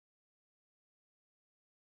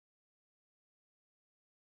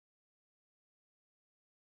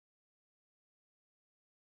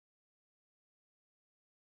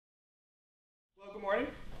Good morning.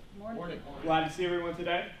 Morning. Morning. Glad to see everyone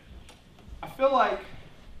today. I feel like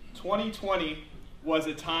 2020 was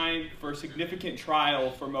a time for significant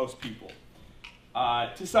trial for most people,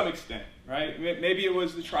 to some extent, right? Maybe it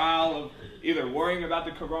was the trial of either worrying about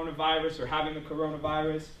the coronavirus or having the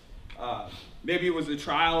coronavirus. Maybe it was the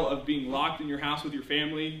trial of being locked in your house with your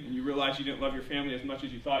family and you realized you didn't love your family as much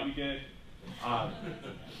as you thought you did.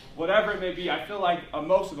 Whatever it may be, I feel like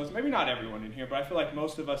most of us, maybe not everyone in here, but I feel like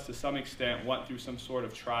most of us to some extent went through some sort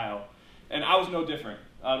of trial. And I was no different.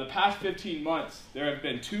 The past 15 months, there have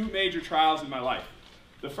been two major trials in my life.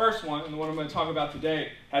 The first one, and the one I'm going to talk about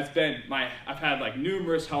today, has been I've had like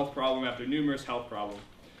numerous health problem after numerous health problem.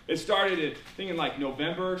 It started I think in like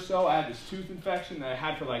November or so. I had this tooth infection that I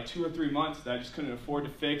had for like 2 or 3 months that I just couldn't afford to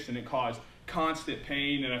fix, and it caused constant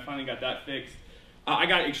pain, and I finally got that fixed. I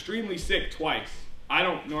got extremely sick twice. I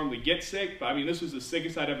don't normally get sick, but I mean, this was the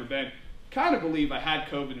sickest I'd ever been. Kind of believe I had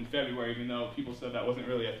COVID in February, even though people said that wasn't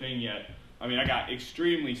really a thing yet. I mean, I got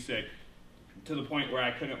extremely sick to the point where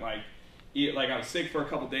I couldn't like eat. Like I was sick for a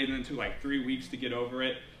couple days and then it took like 3 weeks to get over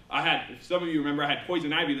it. If some of you remember, I had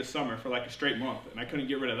poison ivy this summer for like a straight month, and I couldn't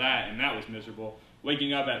get rid of that, and that was miserable.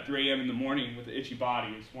 Waking up at 3 a.m. in the morning with an itchy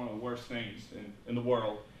body is one of the worst things in the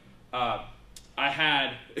world.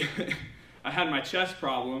 I had my chest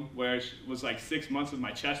problem where it was like 6 months of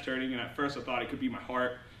my chest hurting, and at first I thought it could be my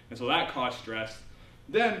heart, and so that caused stress.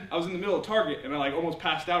 Then I was in the middle of Target, and I like almost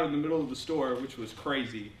passed out in the middle of the store, which was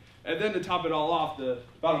crazy. And then to top it all off,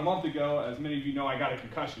 about a month ago, as many of you know, I got a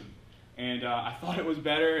concussion. And I thought it was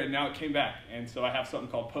better, and now it came back. And so I have something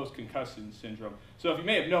called post-concussion syndrome. So if you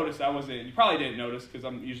may have noticed, you probably didn't notice because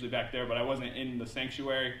I'm usually back there, but I wasn't in the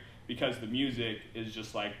sanctuary because the music is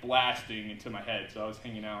just like blasting into my head. So I was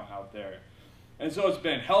hanging out there. And so it's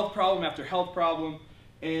been health problem after health problem.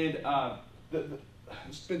 And there's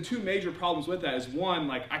been two major problems with that. Is one,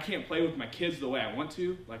 like I can't play with my kids the way I want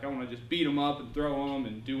to. Like I want to just beat them up and throw them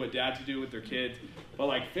and do what dads do with their kids. But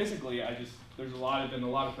like physically, there's been a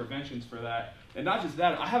lot of preventions for that. And not just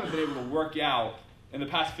that, I haven't been able to work out in the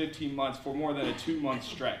past 15 months for more than a 2-month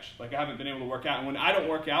stretch. Like I haven't been able to work out. And when I don't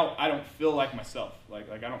work out, I don't feel like myself.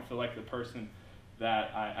 Like I don't feel like the person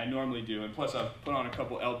that I normally do. And plus I've put on a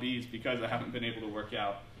couple LBs because I haven't been able to work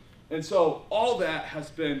out. And so all that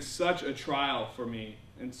has been such a trial for me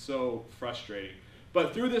and so frustrating.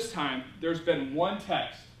 But through this time, there's been one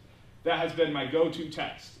text that has been my go-to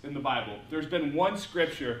text in the Bible. There's been one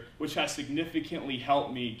scripture which has significantly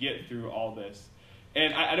helped me get through all this.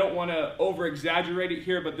 And I don't want to over-exaggerate it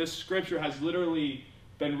here, but this scripture has literally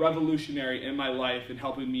been revolutionary in my life in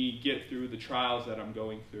helping me get through the trials that I'm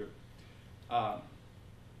going through.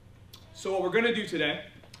 So what we're going to do today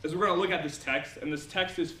is we're going to look at this text, and this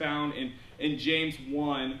text is found in James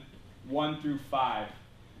 1 through 5.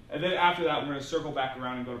 And then after that, we're going to circle back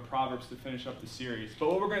around and go to Proverbs to finish up the series.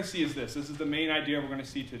 But what we're going to see is this. This is the main idea we're going to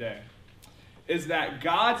see today. Is that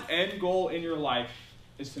God's end goal in your life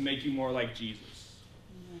is to make you more like Jesus.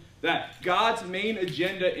 That God's main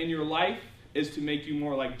agenda in your life is to make you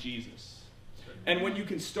more like Jesus. And when you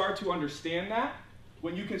can start to understand that,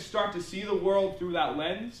 when you can start to see the world through that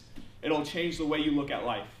lens, it'll change the way you look at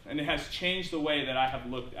life. And it has changed the way that I have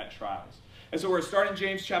looked at trials. And so we're starting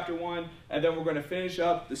James chapter 1, and then we're going to finish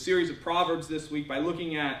up the series of Proverbs this week by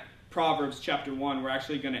looking at Proverbs chapter 1. We're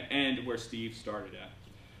actually going to end where Steve started at.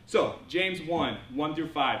 So, James 1 through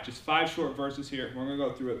 5, just 5 short verses here. We're going to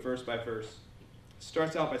go through it verse by verse. It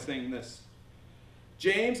starts out by saying this.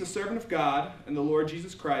 James, a servant of God and the Lord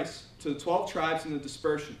Jesus Christ, to the 12 tribes in the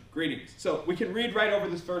dispersion, greetings. So we can read right over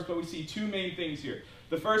this verse, but we see two main things here.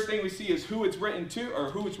 The first thing we see is who it's written to, or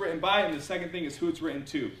who it's written by, and the second thing is who it's written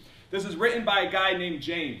to. This is written by a guy named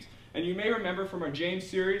James. And you may remember from our James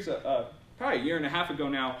series, probably a year and a half ago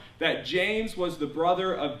now, that James was the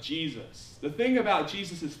brother of Jesus. The thing about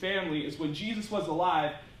Jesus' family is when Jesus was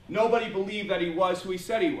alive, nobody believed that he was who he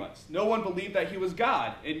said he was. No one believed that he was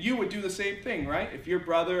God. And you would do the same thing, right? If your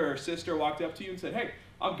brother or sister walked up to you and said, hey,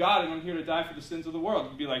 I'm God and I'm here to die for the sins of the world,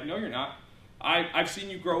 you'd be like, no, you're not. I've seen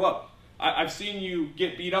you grow up. I've seen you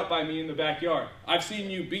get beat up by me in the backyard. I've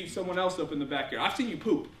seen you beat someone else up in the backyard. I've seen you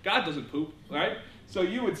poop. God doesn't poop, right? So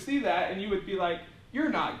you would see that and you would be like,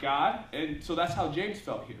 you're not God. And so that's how James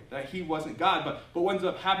felt here, that he wasn't God. But what ends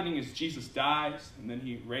up happening is Jesus dies and then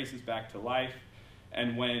he raises back to life.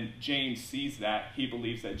 And when James sees that, he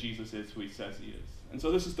believes that Jesus is who he says he is. And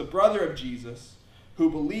so this is the brother of Jesus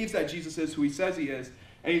who believes that Jesus is who he says he is.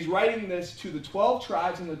 And he's writing this to the 12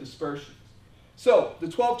 tribes in the dispersion. So the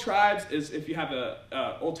 12 tribes is, if you have an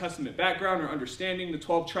Old Testament background or understanding, the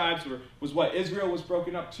 12 tribes was what Israel was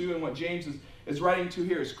broken up to, and what James is writing to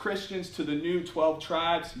here is Christians to the new 12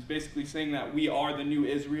 tribes. He's basically saying that we are the new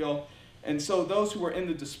Israel. And so those who were in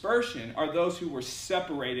the dispersion are those who were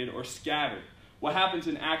separated or scattered. What happens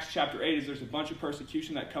in Acts chapter 8 is there's a bunch of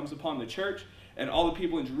persecution that comes upon the church, and all the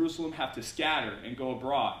people in Jerusalem have to scatter and go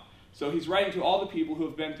abroad. So he's writing to all the people who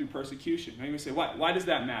have been through persecution. Now you may say, why does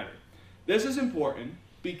that matter? This is important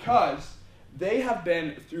because they have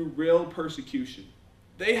been through real persecution.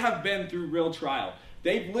 They have been through real trial.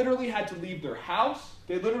 They've literally had to leave their house.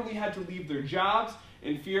 They literally had to leave their jobs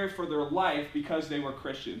in fear for their life because they were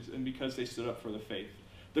Christians and because they stood up for the faith.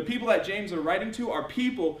 The people that James are writing to are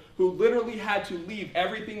people who literally had to leave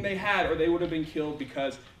everything they had or they would have been killed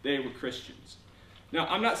because they were Christians. Now,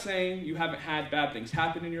 I'm not saying you haven't had bad things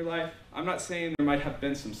happen in your life. I'm not saying there might have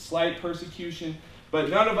been some slight persecution, but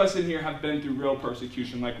none of us in here have been through real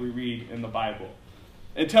persecution like we read in the Bible.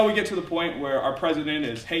 Until we get to the point where our president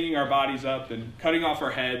is hanging our bodies up and cutting off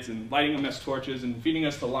our heads and lighting them as torches and feeding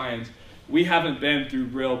us to lions, we haven't been through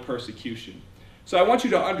real persecution. So I want you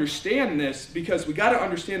to understand this because we got to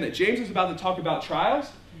understand that James is about to talk about trials,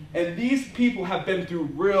 and these people have been through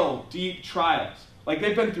real deep trials. Like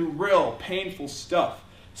they've been through real painful stuff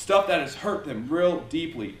that has hurt them real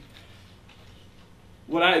deeply.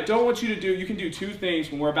 What I don't want you to do, you can do two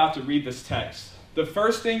things when we're about to read this text. The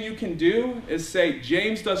first thing you can do is say,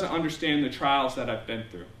 James doesn't understand the trials that I've been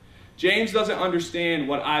through. James doesn't understand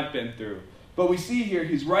what I've been through. But we see here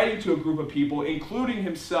he's writing to a group of people, including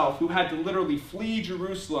himself, who had to literally flee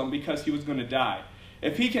Jerusalem because he was going to die.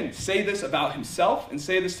 If he can say this about himself and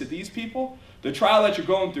say this to these people, the trial that you're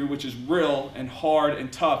going through, which is real and hard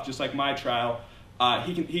and tough, just like my trial,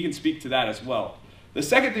 he can speak to that as well. The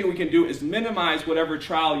second thing we can do is minimize whatever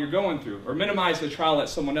trial you're going through, or minimize the trial that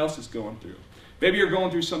someone else is going through. Maybe you're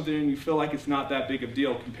going through something and you feel like it's not that big of a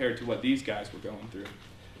deal compared to what these guys were going through.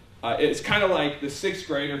 It's kind of like the sixth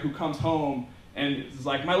grader who comes home and is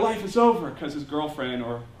like, my life is over because his girlfriend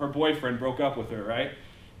or her boyfriend broke up with her, right?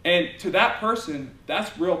 And to that person,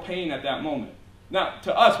 that's real pain at that moment. Now,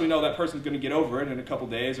 to us, we know that person's going to get over it in a couple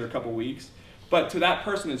days or a couple weeks. But to that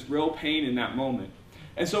person, it's real pain in that moment.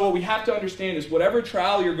 And so what we have to understand is whatever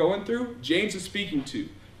trial you're going through, James is speaking to.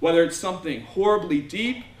 Whether it's something horribly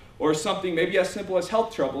deep or something maybe as simple as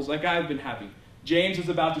health troubles like I've been having. James is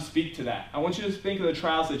about to speak to that. I want you to think of the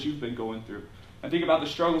trials that you've been going through. And think about the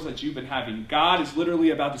struggles that you've been having. God is literally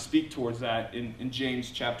about to speak towards that in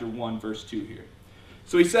James chapter 1, verse 2 here.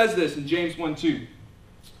 So he says this in James 1:2.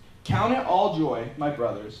 Count it all joy, my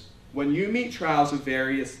brothers, when you meet trials of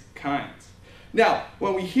various kinds. Now,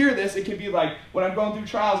 when we hear this, it can be like, when I'm going through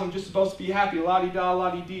trials, I'm just supposed to be happy, la-di-da,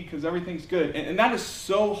 la-di-dee, because everything's good. And that is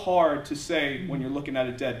so hard to say when you're looking at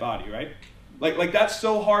a dead body, right? Like that's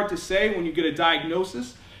so hard to say when you get a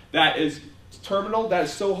diagnosis that is terminal. That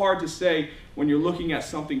is so hard to say when you're looking at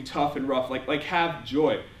something tough and rough. Like have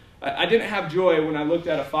joy. I didn't have joy when I looked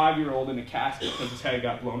at a 5-year-old in a casket because his head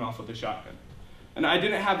got blown off with a shotgun. And I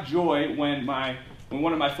didn't have joy when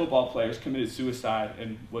one of my football players committed suicide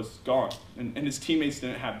and was gone, and his teammates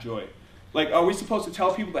didn't have joy. Like, are we supposed to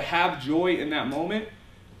tell people to have joy in that moment?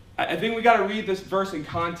 I think we got to read this verse in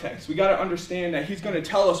context. We got to understand that he's going to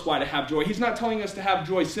tell us why to have joy. He's not telling us to have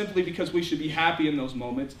joy simply because we should be happy in those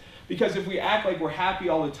moments. Because if we act like we're happy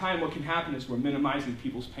all the time, what can happen is we're minimizing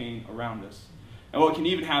people's pain around us. And what can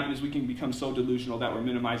even happen is we can become so delusional that we're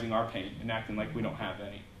minimizing our pain and acting like we don't have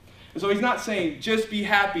any. And so he's not saying just be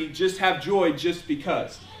happy, just have joy just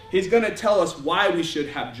because. He's going to tell us why we should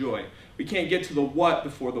have joy. We can't get to the what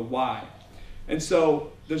before the why. And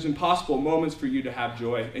so there's impossible moments for you to have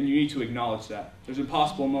joy, and you need to acknowledge that. There's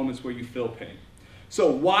impossible moments where you feel pain. So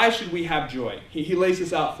why should we have joy? He lays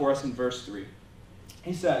this out for us in verse 3.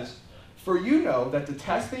 He says, for you know that the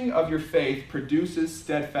testing of your faith produces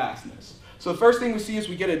steadfastness. So the first thing we see is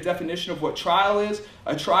we get a definition of what trial is.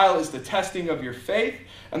 A trial is the testing of your faith.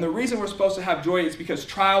 And the reason we're supposed to have joy is because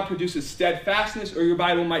trial produces steadfastness, or your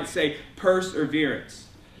Bible might say perseverance.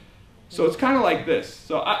 So it's kind of like this.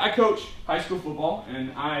 So I coach high school football,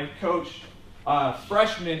 and I coach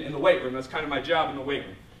freshmen in the weight room. That's kind of my job in the weight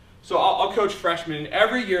room. So I'll coach freshmen, and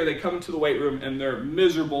every year they come into the weight room, and they're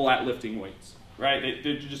miserable at lifting weights, right?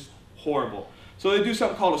 They're just horrible. So they do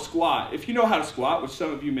something called a squat. If you know how to squat, which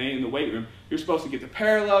some of you may in the weight room, you're supposed to get the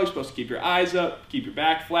parallel, you're supposed to keep your eyes up, keep your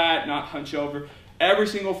back flat, not hunch over. Every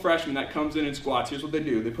single freshman that comes in and squats, here's what they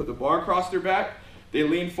do. They put the bar across their back, they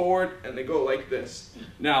lean forward, and they go like this.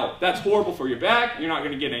 Now, that's horrible for your back. You're not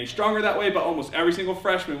going to get any stronger that way, but almost every single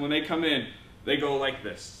freshman, when they come in, they go like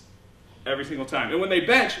this every single time. And when they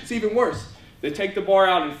bench, it's even worse. They take the bar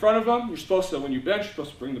out in front of them. You're supposed to, when you bench, you're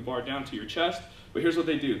supposed to bring the bar down to your chest. But here's what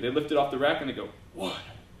they do. They lift it off the rack, and they go, 1,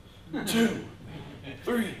 2,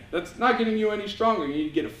 3. That's not getting you any stronger. You need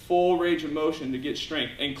to get a full range of motion to get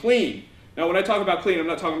strength. And clean. Now, when I talk about clean, I'm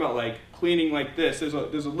not talking about like cleaning like this. There's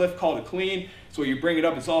a lift called a clean. So you bring it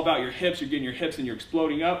up, it's all about your hips. You're getting your hips and you're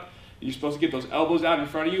exploding up. And you're supposed to get those elbows out in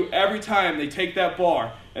front of you. Every time they take that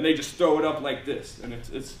bar and they just throw it up like this. And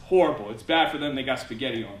it's horrible. It's bad for them. They got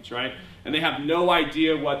spaghetti arms, right? And they have no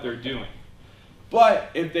idea what they're doing.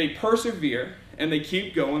 But if they persevere and they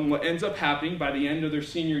keep going, what ends up happening by the end of their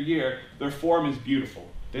senior year, their form is beautiful.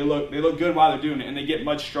 They look good while they're doing it, and they get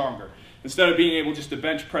much stronger. Instead of being able just to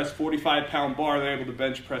bench press 45-pound bar, they're able to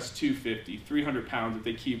bench press 250, 300 pounds if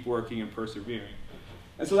they keep working and persevering.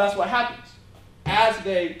 And so that's what happens. As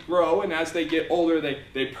they grow and as they get older,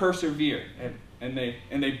 they persevere and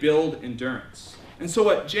they build endurance. And so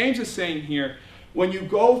what James is saying here, when you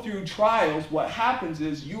go through trials, what happens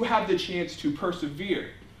is you have the chance to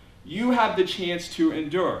persevere. You have the chance to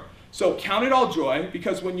endure. So count it all joy,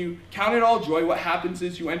 because when you count it all joy, what happens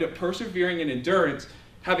is you end up persevering in endurance,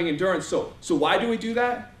 having endurance. So why do we do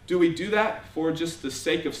that? Do we do that for just the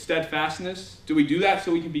sake of steadfastness? Do we do that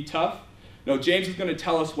so we can be tough? No, James is going to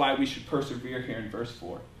tell us why we should persevere here in verse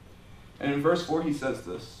 4. And in verse 4 he says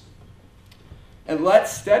this: "And let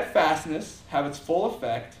steadfastness have its full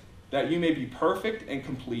effect, that you may be perfect and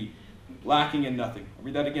complete, lacking in nothing." I'll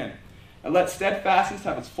read that again. "And let steadfastness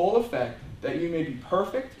have its full effect, that you may be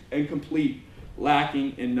perfect and complete,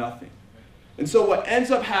 lacking in nothing." And so what ends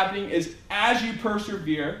up happening is as you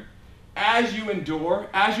persevere, as you endure,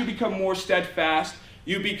 as you become more steadfast,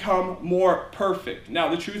 you become more perfect. Now,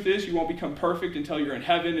 the truth is you won't become perfect until you're in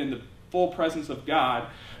heaven in the full presence of God.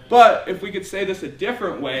 But if we could say this a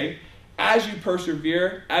different way, as you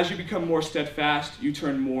persevere, as you become more steadfast, you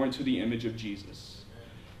turn more into the image of Jesus.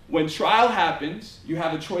 When trial happens, you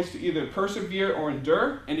have a choice to either persevere or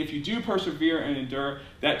endure. And if you do persevere and endure,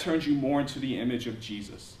 that turns you more into the image of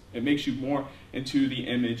Jesus. It makes you more into the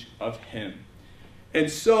image of him. And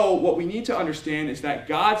so what we need to understand is that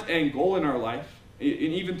God's end goal in our life, and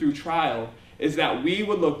even through trial, is that we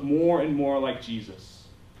would look more and more like Jesus.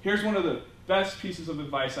 Here's one of the best pieces of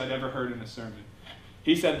advice I'd ever heard in a sermon.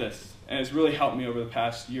 He said this, and it's really helped me over the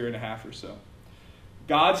past year and a half or so.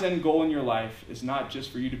 God's end goal in your life is not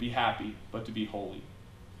just for you to be happy, but to be holy.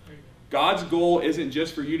 God's goal isn't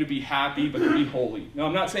just for you to be happy, but to be holy. Now,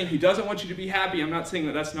 I'm not saying he doesn't want you to be happy. I'm not saying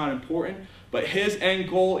that that's not important. But his end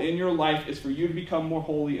goal in your life is for you to become more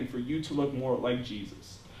holy and for you to look more like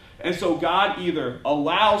Jesus. And so God either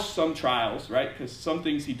allows some trials, right, because some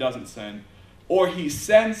things he doesn't send, or he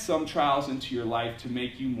sends some trials into your life to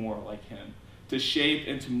make you more like him, to shape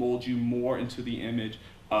and to mold you more into the image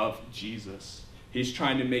of Jesus. He's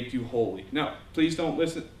trying to make you holy. Now, please don't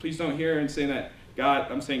listen. Please don't hear and say that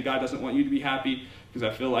I'm saying God doesn't want you to be happy, because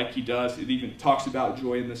I feel like he does. It even talks about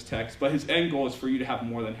joy in this text. But his end goal is for you to have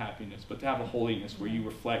more than happiness, but to have a holiness where you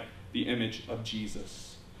reflect the image of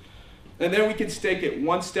Jesus. And then we can take it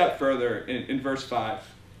one step further in verse 5.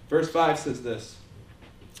 Verse 5 says this: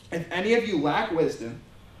 "If any of you lack wisdom,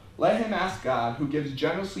 let him ask God, who gives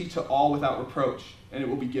generously to all without reproach, and it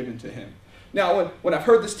will be given to him." Now, when I've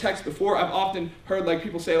heard this text before, I've often heard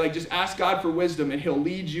people say, just ask God for wisdom and he'll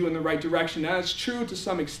lead you in the right direction. Now, that's true to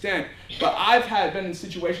some extent, but I've been in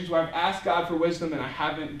situations where I've asked God for wisdom and I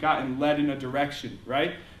haven't gotten led in a direction,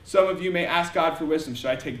 right? Some of you may ask God for wisdom.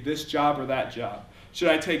 Should I take this job or that job? Should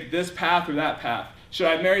I take this path or that path? Should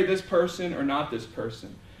I marry this person or not this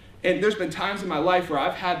person? And there's been times in my life where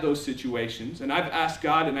I've had those situations and I've asked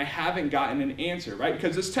God and I haven't gotten an answer, right?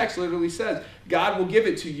 Because this text literally says God will give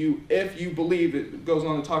it to you if you believe. It goes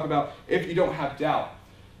on to talk about if you don't have doubt.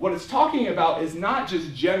 What it's talking about is not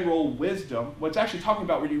just general wisdom. What it's actually talking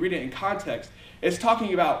about when you read it in context, it's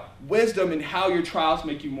talking about wisdom and how your trials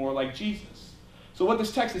make you more like Jesus. So what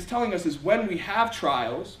this text is telling us is when we have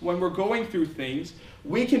trials, when we're going through things,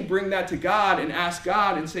 we can bring that to God and ask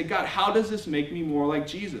God and say, God, how does this make me more like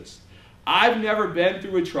Jesus? I've never been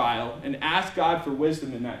through a trial and asked God for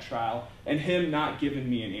wisdom in that trial and him not giving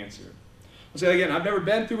me an answer. I'll say it again. I've never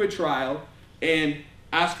been through a trial and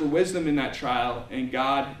asked for wisdom in that trial and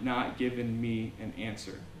God not giving me an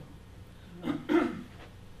answer.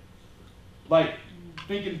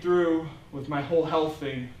 Thinking through with my whole health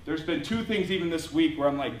thing, there's been two things even this week where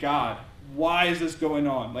I'm like, God, why is this going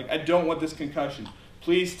on? I don't want this concussion.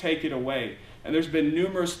 Please take it away. And there's been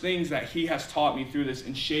numerous things that he has taught me through this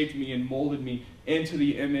and shaped me and molded me into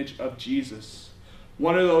the image of Jesus.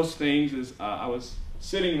 One of those things is I was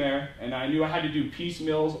sitting there and I knew I had to do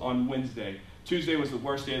piecemeals on Wednesday. Tuesday was the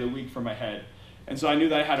worst day of the week for my head. And so I knew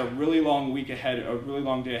that I had a really long week ahead, a really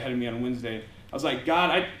long day ahead of me on Wednesday. I was like,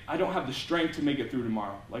 God, I don't have the strength to make it through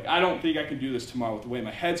tomorrow. I don't think I can do this tomorrow with the way my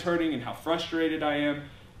head's hurting and how frustrated I am.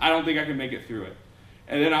 I don't think I can make it through it.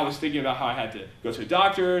 And then I was thinking about how I had to go to the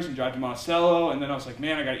doctors and drive to Monticello, and then I was like,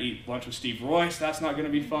 man, I got to eat lunch with Steve Royce. That's not going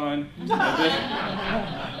to be fun.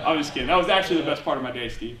 I'm just kidding. That was actually the best part of my day,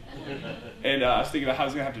 Steve. And I was thinking about how I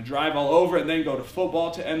was going to have to drive all over and then go to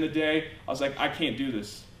football to end the day. I was like, I can't do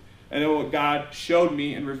this. And then what God showed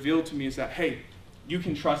me and revealed to me is that, hey, you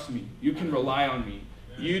can trust me. You can rely on me.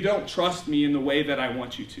 You don't trust me in the way that I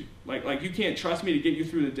want you to. Like you can't trust me to get you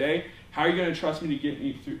through the day. How are you going to trust me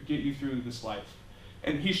to get you through this life?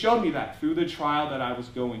 And he showed me that through the trial that I was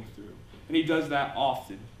going through. And he does that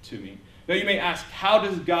often to me. Now you may ask, how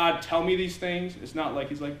does God tell me these things? It's not like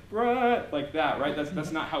he's like, bruh, like that, right?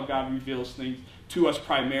 That's not how God reveals things to us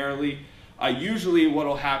primarily. Usually what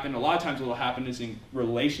will happen, a lot of times what will happen is in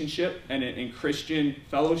relationship and in Christian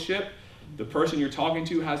fellowship. The person you're talking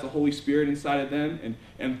to has the Holy Spirit inside of them,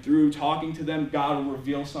 and through talking to them, God will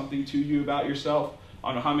reveal something to you about yourself. I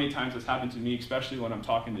don't know how many times this happened to me, especially when I'm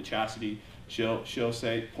talking to Chastity. She'll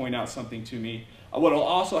say, point out something to me. What will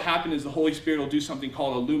also happen is the Holy Spirit will do something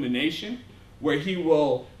called illumination, where he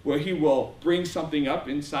will bring something up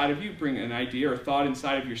inside of you, bring an idea or thought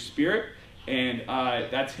inside of your spirit, and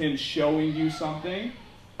that's him showing you something.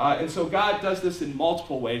 And so God does this in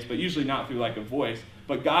multiple ways, but usually not through like a voice.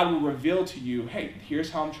 But God will reveal to you, hey, here's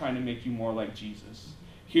how I'm trying to make you more like Jesus.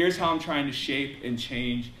 Here's how I'm trying to shape and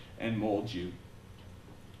change and mold you.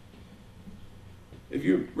 If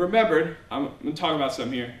you remembered, I'm going to talk about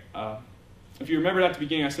some here. If you remembered at the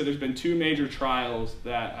beginning, I said there's been 2 major trials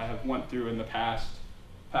that I have went through in the past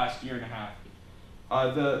year and a half.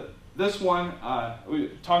 This one, we were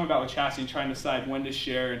talking about with Chastity, trying to decide when to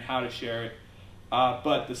share and how to share it.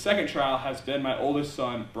 But the second trial has been my oldest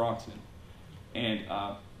son, Bronson. And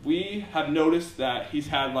we have noticed that he's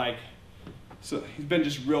been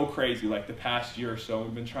just real crazy like the past year or so.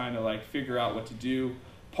 We've been trying to like figure out what to do.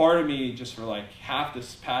 Part of me just for like half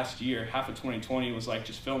this past year, half of 2020 was like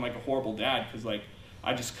just feeling like a horrible dad because like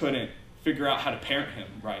I just couldn't figure out how to parent him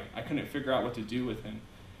right. I couldn't figure out what to do with him.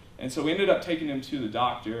 And so we ended up taking him to the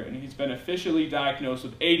doctor, and he's been officially diagnosed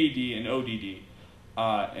with ADD and ODD.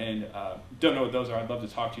 Don't know what those are. I'd love to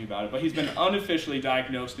talk to you about it. But he's been unofficially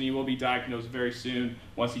diagnosed, and he will be diagnosed very soon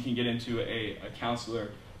once he can get into a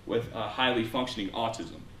counselor with highly functioning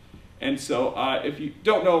autism. And so if you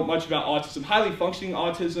don't know much about autism, highly functioning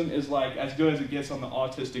autism is like as good as it gets on the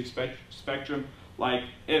autistic spectrum. Like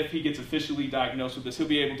if he gets officially diagnosed with this, he'll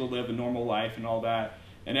be able to live a normal life and all that,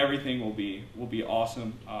 and everything will be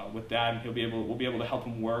awesome with that. And we'll be able to help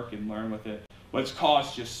him work and learn with it. But it's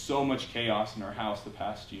caused just so much chaos in our house the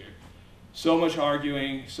past year. So much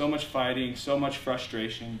arguing, so much fighting, so much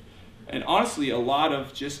frustration, and honestly a lot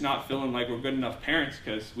of just not feeling like we're good enough parents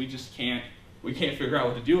because we can't figure out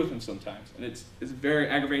what to do with him sometimes. And it's very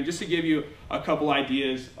aggravating. Just to give you a couple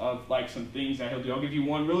ideas of like some things that he'll do. I'll give you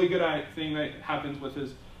one really good thing that happens with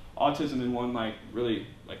his autism and one like really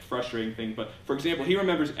like frustrating thing. But for example, he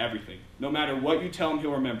remembers everything. No matter what you tell him,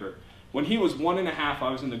 he'll remember. When he was 1.5,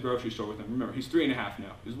 I was in the grocery store with him. Remember, he's 3.5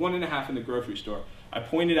 now. He was 1.5 in the grocery store. I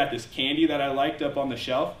pointed at this candy that I liked up on the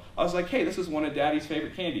shelf. I was like, hey, this is one of Daddy's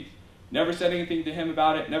favorite candies. Never said anything to him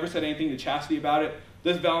about it. Never said anything to Chastity about it.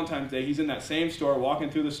 This Valentine's Day, he's in that same store, walking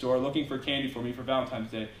through the store, looking for candy for me for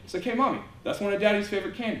Valentine's Day. He's like, hey, Mommy, that's one of Daddy's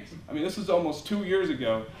favorite candies. I mean, this was almost 2 years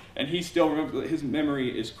ago, and he still remembers. His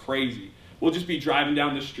memory is crazy. We'll just be driving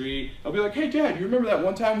down the street. I'll be like, hey, Dad, you remember that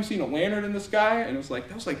one time we seen a lantern in the sky? And it was like,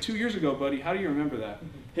 that was like 2 years ago, buddy. How do you remember that?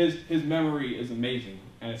 His memory is amazing,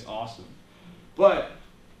 and it's awesome. But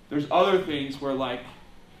there's other things where, like,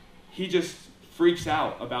 he just freaks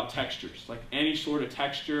out about textures. Like any sort of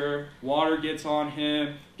texture, water gets on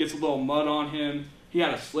him, gets a little mud on him. He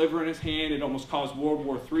had a sliver in his hand. It almost caused World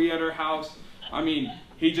War III at our house. I mean,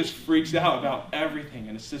 he just freaks out about everything,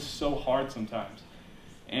 and it's just so hard sometimes.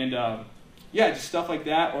 And yeah, just stuff like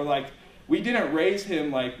that. Or like, we didn't raise him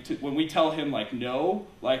like when we tell him like no,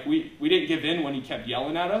 like we didn't give in when he kept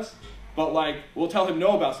yelling at us. But like, we'll tell him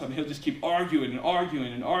no about something. He'll just keep arguing and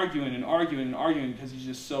arguing and arguing and arguing and arguing because he's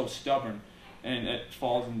just so stubborn. And it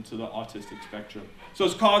falls into the autistic spectrum. So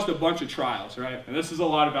it's caused a bunch of trials, right? And this is a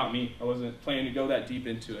lot about me. I wasn't planning to go that deep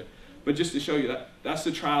into it. But just to show you that's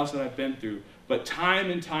the trials that I've been through. But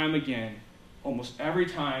time and time again, almost every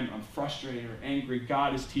time I'm frustrated or angry,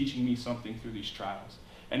 God is teaching me something through these trials.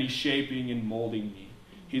 And he's shaping and molding me.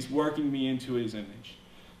 He's working me into his image.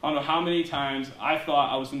 I don't know how many times I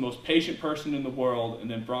thought I was the most patient person in the world, and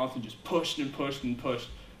then Bronson just pushed and pushed and pushed,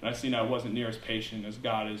 and I seen I wasn't near as patient as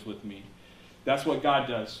God is with me. That's what God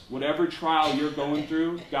does. Whatever trial you're going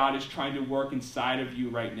through, God is trying to work inside of you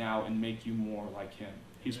right now and make you more like him.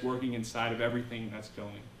 He's working inside of everything that's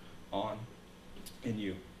going on in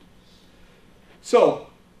you. So,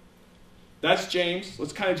 That's James.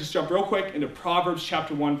 Let's kind of just jump real quick into Proverbs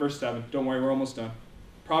chapter 1, verse 7. Don't worry, we're almost done.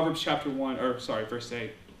 Proverbs chapter 1, verse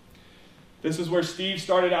 8. This is where Steve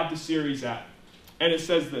started out the series at. And it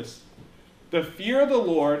says this: "The fear of the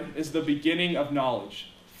Lord is the beginning of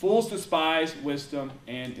knowledge. Fools despise wisdom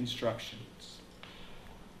and instructions."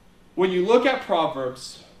 When you look at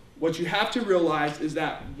Proverbs, what you have to realize is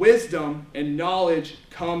that wisdom and knowledge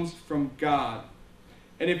comes from God.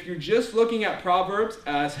 And if you're just looking at Proverbs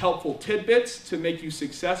as helpful tidbits to make you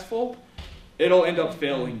successful, it'll end up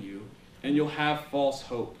failing you, and you'll have false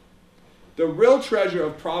hope. The real treasure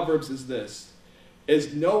of Proverbs is this,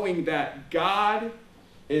 is knowing that God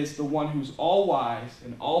is the one who's all wise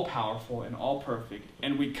and all powerful and all perfect.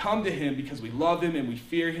 And we come to him because we love him and we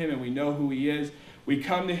fear him and we know who he is. We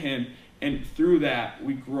come to him, and through that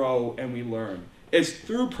we grow and we learn. It's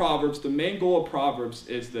through Proverbs. The main goal of Proverbs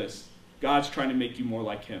is this: God's trying to make you more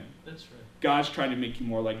like him. That's right. God's trying to make you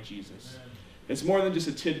more like Jesus. Amen. It's more than just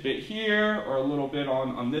a tidbit here or a little bit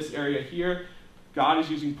on this area here. God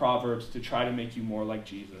is using Proverbs to try to make you more like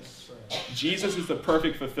Jesus. Right. Jesus is the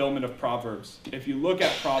perfect fulfillment of Proverbs. If you look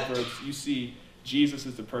at Proverbs, you see Jesus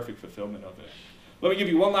is the perfect fulfillment of it. Let me give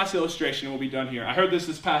you one last illustration and we'll be done here. I heard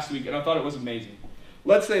this past week and I thought it was amazing.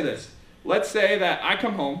 Let's say this. Let's say that I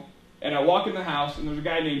come home and I walk in the house and there's a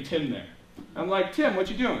guy named Tim there. I'm like, "Tim, what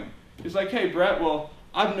you doing?" He's like, "Hey, Brett, well,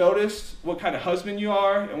 I've noticed what kind of husband you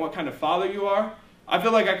are and what kind of father you are. I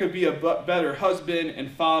feel like I could be a better husband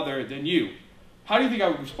and father than you." How do you think I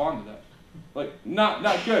would respond to that? Like, not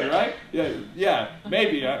good, right? Yeah,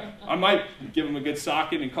 maybe. I might give him a good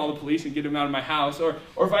socket and call the police and get him out of my house.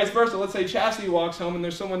 Or vice versa. Let's say Chastity walks home and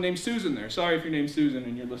there's someone named Susan there. Sorry if you're named Susan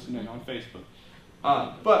and you're listening on Facebook.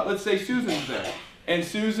 But let's say Susan's there. And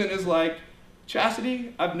Susan is like,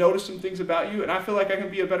 "Chastity, I've noticed some things about you, and I feel like I can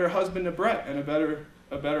be a better husband to Brett and a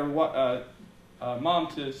better mom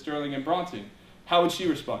to Sterling and Bronson." How would she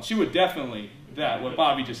respond? She would definitely what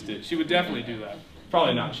Bobby just did. She would definitely do that.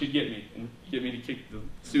 Probably not. She'd get me to kick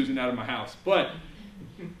Susan out of my house. But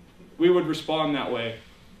we would respond that way.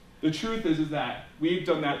 The truth is that we've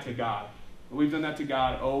done that to God. We've done that to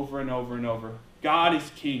God over and over and over. God is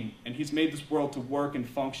king, and he's made this world to work and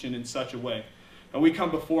function in such a way. And we come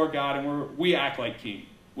before God and we act like king.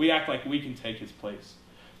 We act like we can take his place.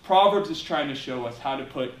 Proverbs is trying to show us how to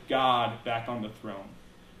put God back on the throne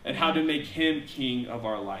and how to make him king of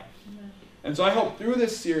our life. Amen. And so I hope through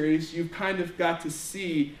this series you've kind of got to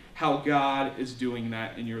see how God is doing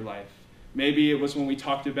that in your life. Maybe it was when we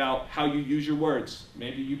talked about how you use your words.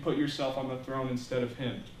 Maybe you put yourself on the throne instead of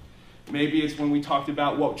him. Maybe it's when we talked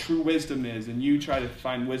about what true wisdom is and you try to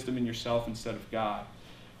find wisdom in yourself instead of God.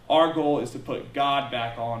 Our goal is to put God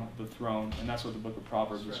back on the throne, and that's what the book of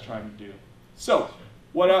Proverbs is trying to do. So,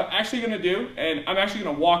 what I'm actually going to do, and I'm actually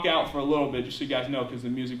going to walk out for a little bit, just so you guys know, because the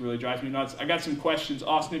music really drives me nuts. I got some questions.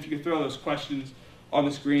 Austin, if you could throw those questions on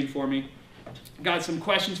the screen for me. Got some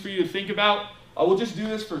questions for you to think about. We'll just do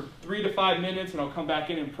this for 3 to 5 minutes, and I'll come back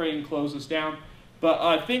in and pray and close this down.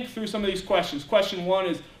 But think through some of these questions. Question 1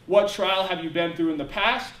 is, what trial have you been through in the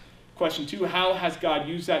past? Question 2, how has God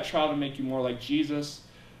used that trial to make you more like Jesus?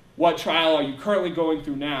 What trial are you currently going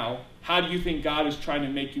through now? How do you think God is trying to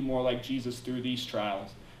make you more like Jesus through these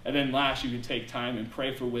trials? And then last, you can take time and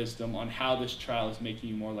pray for wisdom on how this trial is making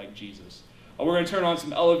you more like Jesus. We're going to turn on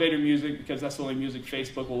some elevator music because that's the only music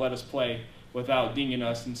Facebook will let us play without dinging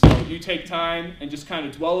us. And so you take time and just kind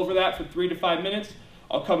of dwell over that for 3 to 5 minutes.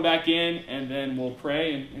 I'll come back in and then we'll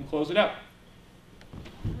pray and close it out.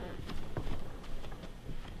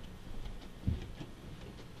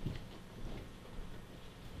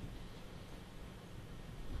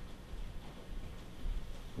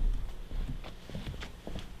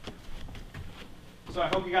 So I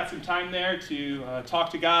hope you got some time there to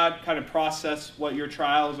talk to God, kind of process what your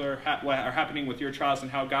trials what are happening with your trials and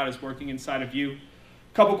how God is working inside of you.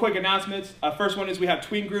 A couple quick announcements. First one is we have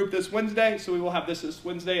Tween Group this Wednesday, so we will have this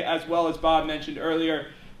Wednesday, as well as Bob mentioned earlier.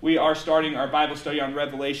 We are starting our Bible study on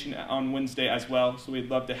Revelation on Wednesday as well, so we'd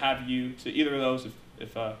love to have you to either of those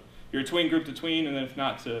if you're a Tween Group to Tween, and then if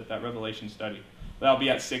not to that Revelation study. That'll be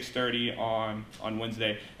at 6:30 on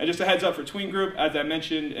Wednesday. And just a heads up for Tween Group, as I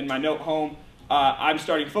mentioned in my note home, I'm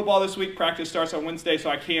starting football this week. Practice starts on Wednesday, so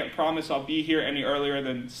I can't promise I'll be here any earlier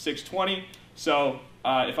than 6:20. So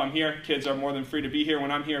if I'm here, kids are more than free to be here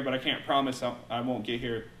when I'm here, but I can't promise I won't get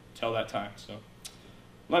here till that time. So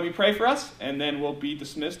let me pray for us, and then we'll be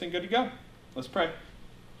dismissed and good to go. Let's pray.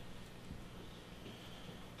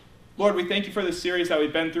 Lord, we thank you for this series that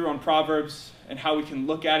we've been through on Proverbs and how we can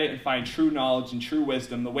look at it and find true knowledge and true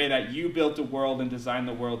wisdom, the way that you built the world and designed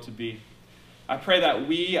the world to be. I pray that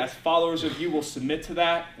we, as followers of you, will submit to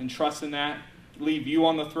that and trust in that, leave you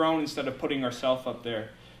on the throne instead of putting ourselves up there.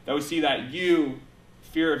 That we see that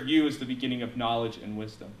fear of you is the beginning of knowledge and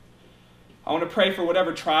wisdom. I want to pray for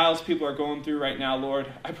whatever trials people are going through right now, Lord.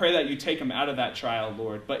 I pray that you take them out of that trial,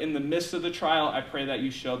 Lord. But in the midst of the trial, I pray that you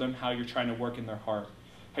show them how you're trying to work in their heart,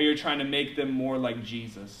 how you're trying to make them more like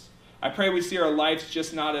Jesus. I pray we see our lives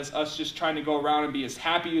just not as us just trying to go around and be as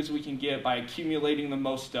happy as we can get by accumulating the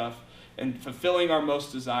most stuff and fulfilling our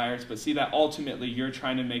most desires, but see that ultimately you're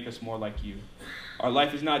trying to make us more like you. Our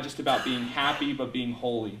life is not just about being happy, but being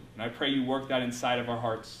holy. And I pray you work that inside of our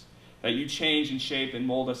hearts, that you change and shape and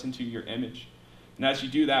mold us into your image. And as you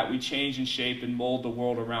do that, we change and shape and mold the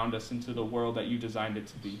world around us into the world that you designed it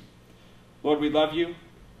to be. Lord, we love you.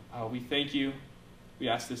 We thank you. We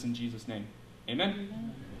ask this in Jesus' name. Amen?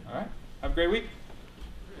 Amen. All right. Have a great week.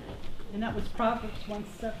 And that was Proverbs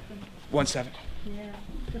 1:7. 1:7. Yeah,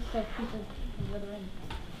 just so people know where they're in.